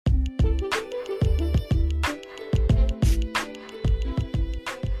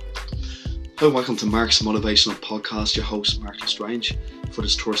Hello, welcome to Mark's Motivational Podcast. Your host, Mark Lestrange, for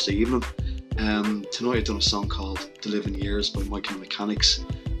this Thursday evening. Tonight I've done a song called The Living Years by Mike and the Mechanics.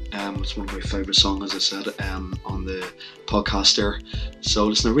 It's one of my favourite songs, as I said, on the podcast there. So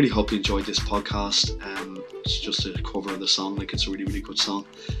listen, I really hope you enjoyed this podcast. It's just a cover of the song, like it's a really, really good song.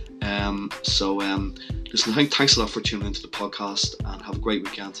 Listen, thanks a lot for tuning into the podcast and have a great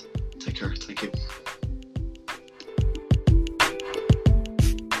weekend. Take care. Thank you.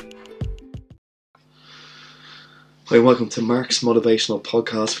 Hi, welcome to Mark's Motivational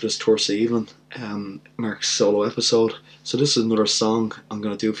Podcast for this Thursday evening, Mark's solo episode. So this is another song I'm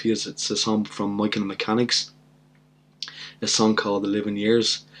going to do for you. It's a song from Mike and the Mechanics, a song called The Living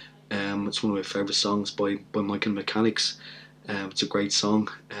Years. It's one of my favourite songs by Mike and the Mechanics. It's a great song,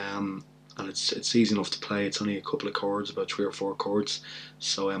 and it's easy enough to play. It's only a couple of chords, about 3 or 4 chords.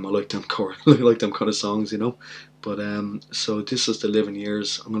 So I like them kind of songs, you know. But so this is The Living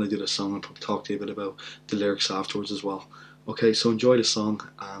Years. I'm going to do the song and talk to you a bit about the lyrics afterwards as well. Okay, so enjoy the song,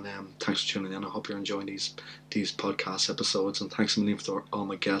 and thanks for tuning in. I hope you're enjoying these podcast episodes, and thanks a million for all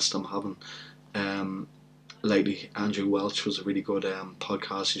my guests I'm having lately. Andrew Welch was a really good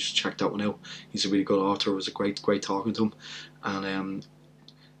podcast. You should check that one out. He's a really good author. It was a great talking to him, and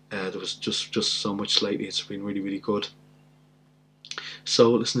there was just so much lately. It's been really, really good.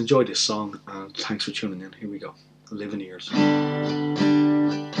 So listen, enjoy this song, and thanks for tuning in. Here we go. The Living Years.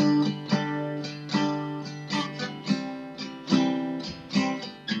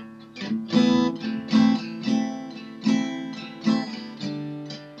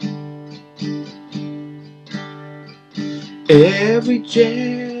 Every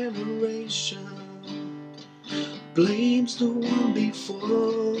generation blames the one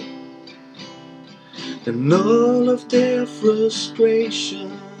before, and all of their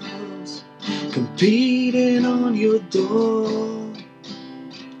frustrations competing on your door.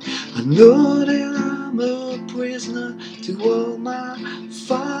 I know that I'm a prisoner to all my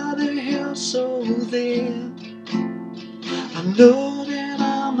father held so there. I know that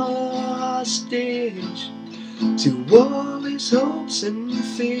I'm a hostage to all his hopes and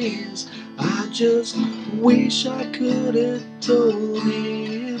fears. I just wish I could have told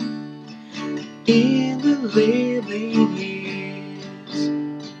him in the living years.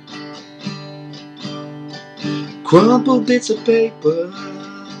 Crumpled bits of paper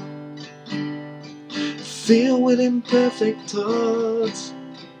filled with imperfect thoughts,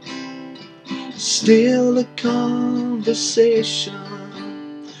 still a conversation.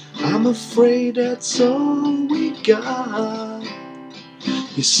 I'm afraid that's all we got.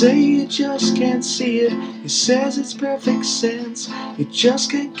 You say you just can't see it. He says it's perfect sense. You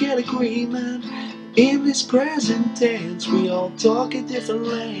just can't get agreement. In this present tense, we all talk a different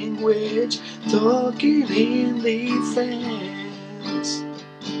language, talking in defense.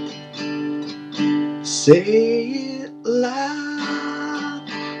 Say it loud,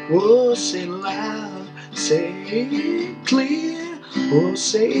 oh say it loud. Say it clear, oh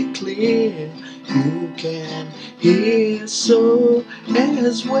say it clear. You can hear so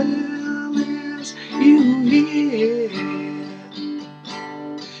as well as you hear.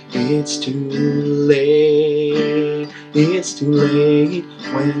 It's too late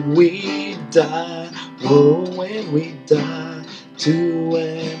when we die. Oh, when we die, to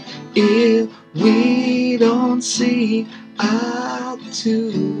and if we don't see eye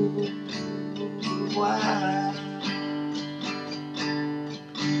to eye.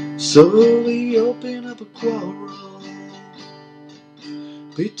 So we open up a quarrel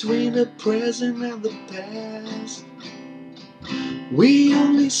between the present and the past. We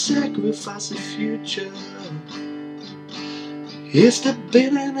only sacrifice the future. It's the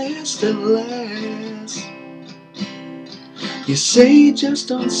bitterness that lasts. You say you just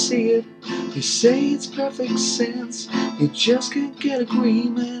don't see it. You say it's perfect sense. You just can't get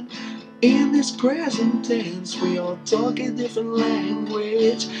agreement. In this present tense, we all talk a different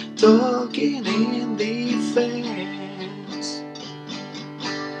language, talking in defense.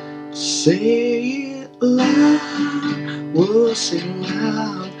 Say it loud, oh say it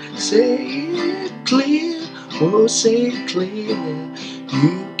loud. Say it clear, oh say it clear.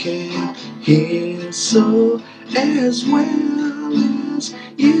 You can hear so as well as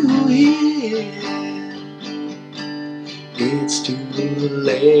you hear. It's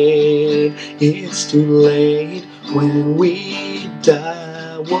too late when we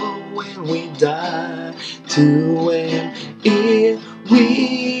die. Whoa, when we die, to and if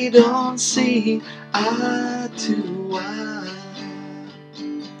we don't see eye to eye.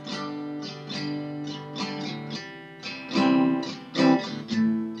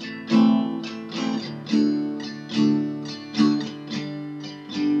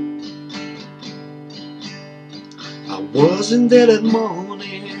 Wasn't there that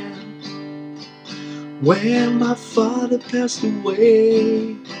morning when my father passed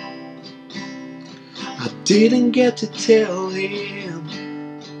away? I didn't get to tell him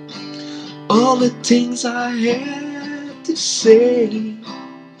all the things I had to say.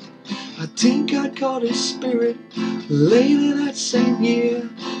 I think I caught his spirit later that same year.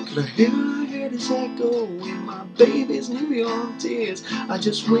 Could I heard his echo in my baby's New York tears. I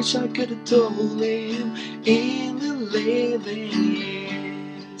just wish I could have told him in the living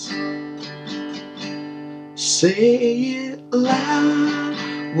years. Say it loud,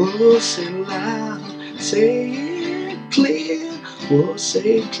 whoa, say loud. Say it clear, whoa,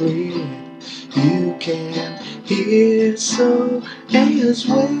 say it clear. You can hear so as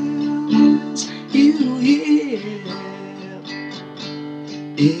well as you hear.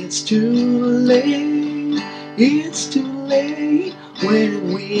 It's too late, it's too late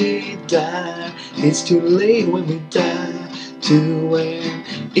when we die. It's too late when we die to when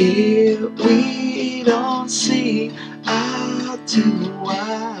if we don't see eye to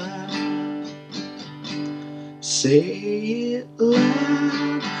eye. Say it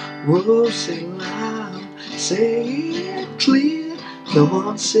loud, whoa, say loud. Say it clear, come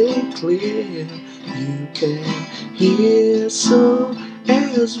on, say it clear. You can hear so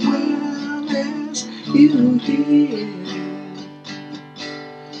as well as you hear.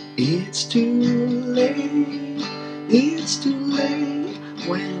 It's too late, it's too late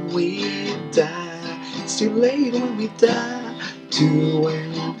when we die. It's too late when we die to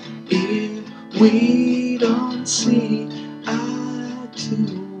when if we don't see eye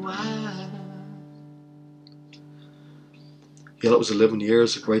to eye. Yeah, that was 11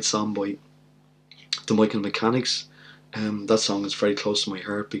 Years, a great song by the Michael Mechanics. That song is very close to my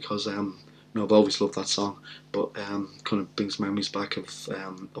heart because I've always loved that song, but kind of brings memories back of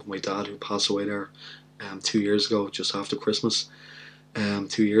my dad who passed away there 2 years ago, just after Christmas,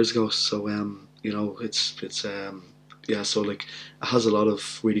 2 years ago. So it's yeah. So like it has a lot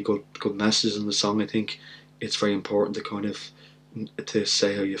of really good messages in the song. I think it's very important to kind of to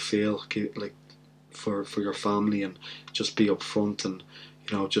say how you feel, like for your family, and just be upfront, and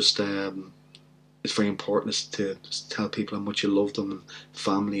just it's very important to tell people how much you love them and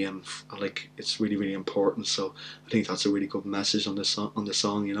family, and like it's really really important. So I think that's a really good message on this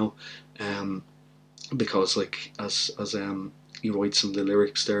song, because like as he writes in the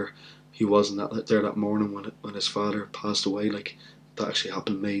lyrics there, he wasn't there that morning when his father passed away. Like that actually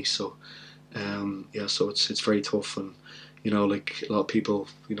happened to me. So yeah, so it's very tough, and like a lot of people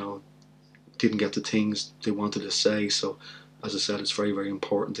didn't get the things they wanted to say. So as I said, it's very very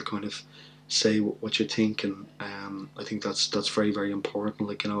important to kind of say what you think, and I think that's very very important.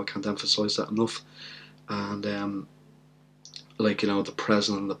 Like I can't emphasize that enough. And like the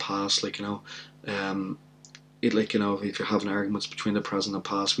present and the past, like if you're having arguments between the present and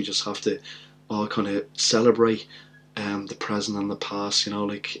past, we just have to all kind of celebrate the present and the past.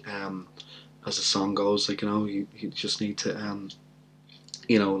 As the song goes, like you just need to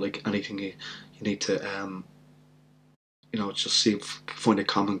like anything you need to just find a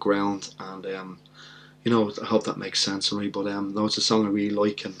common ground, and I hope that makes sense to me. But no, it's a song I really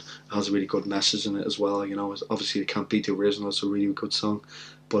like, and it has a really good message in it as well. Obviously it can't beat the original. It's a really good song.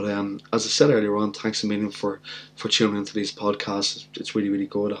 But as I said earlier on, thanks a million for tuning into these podcasts. It's really really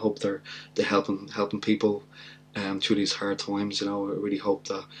good. I hope they're helping people through these hard times. I really hope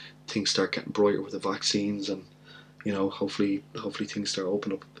that things start getting brighter with the vaccines, and hopefully things start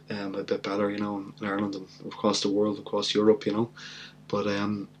opening up a bit better, in Ireland and across the world, across Europe, But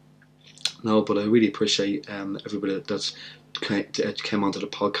no, but I really appreciate everybody that's came onto the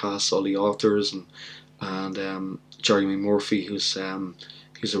podcast, all the authors, and Jeremy Murphy, who's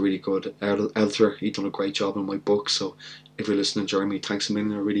a really good editor. He's done a great job in my book. So if you're listening, Jeremy, thanks a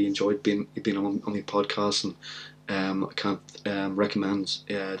million. I really enjoyed being on my podcast, and I can't recommend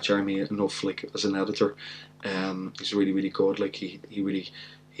Jeremy enough. Like as an editor, he's really really good. Like he really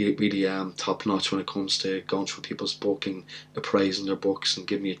top notch when it comes to going through people's book and appraising their books and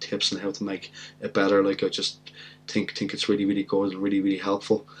giving you tips on how to make it better. Like I just think it's really really good and really really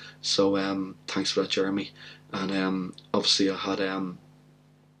helpful. So thanks for that, Jeremy. And obviously I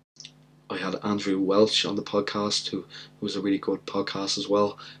had Andrew Welch on the podcast, who was a really good podcast as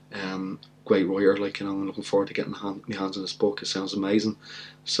well. Great writer, I'm looking forward to getting my hands on this book. It sounds amazing.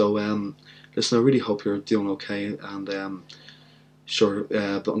 So listen, I really hope you're doing okay, and sure,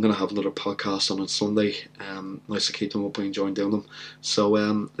 but I'm going to have another podcast on Sunday. Nice to keep them up. I enjoy doing them. So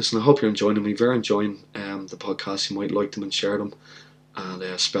listen, I hope you're enjoying them. If you're enjoying the podcast, you might like them and share them,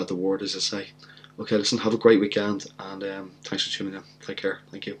 and spread the word, as I say. Okay, listen, have a great weekend, and thanks for tuning in. Take care.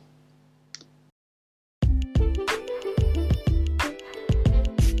 Thank you.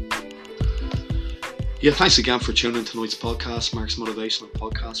 Yeah, thanks again for tuning in to tonight's podcast, Mark's Motivational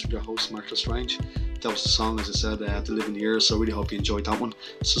Podcast with your host, Mark Lestrange. That was the song, as I said, The Living Years, so I really hope you enjoyed that one.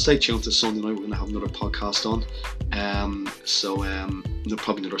 So stay tuned to Sunday night, we're going to have another podcast on.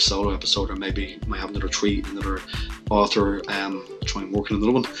 Probably another solo episode, or maybe might have another treat, another author, try and work on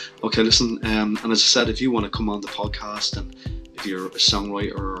another one. Okay, listen, and as I said, if you want to come on the podcast, and if you're a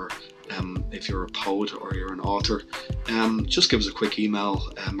songwriter, or if you're a poet, or you're an author, just give us a quick email,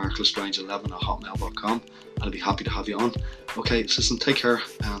 marklestrange11@hotmail.com, and I'll be happy to have you on. Okay, so listen, take care,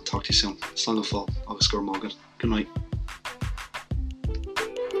 and talk to you soon. Slán go fóill, agus gur mágad. Good night.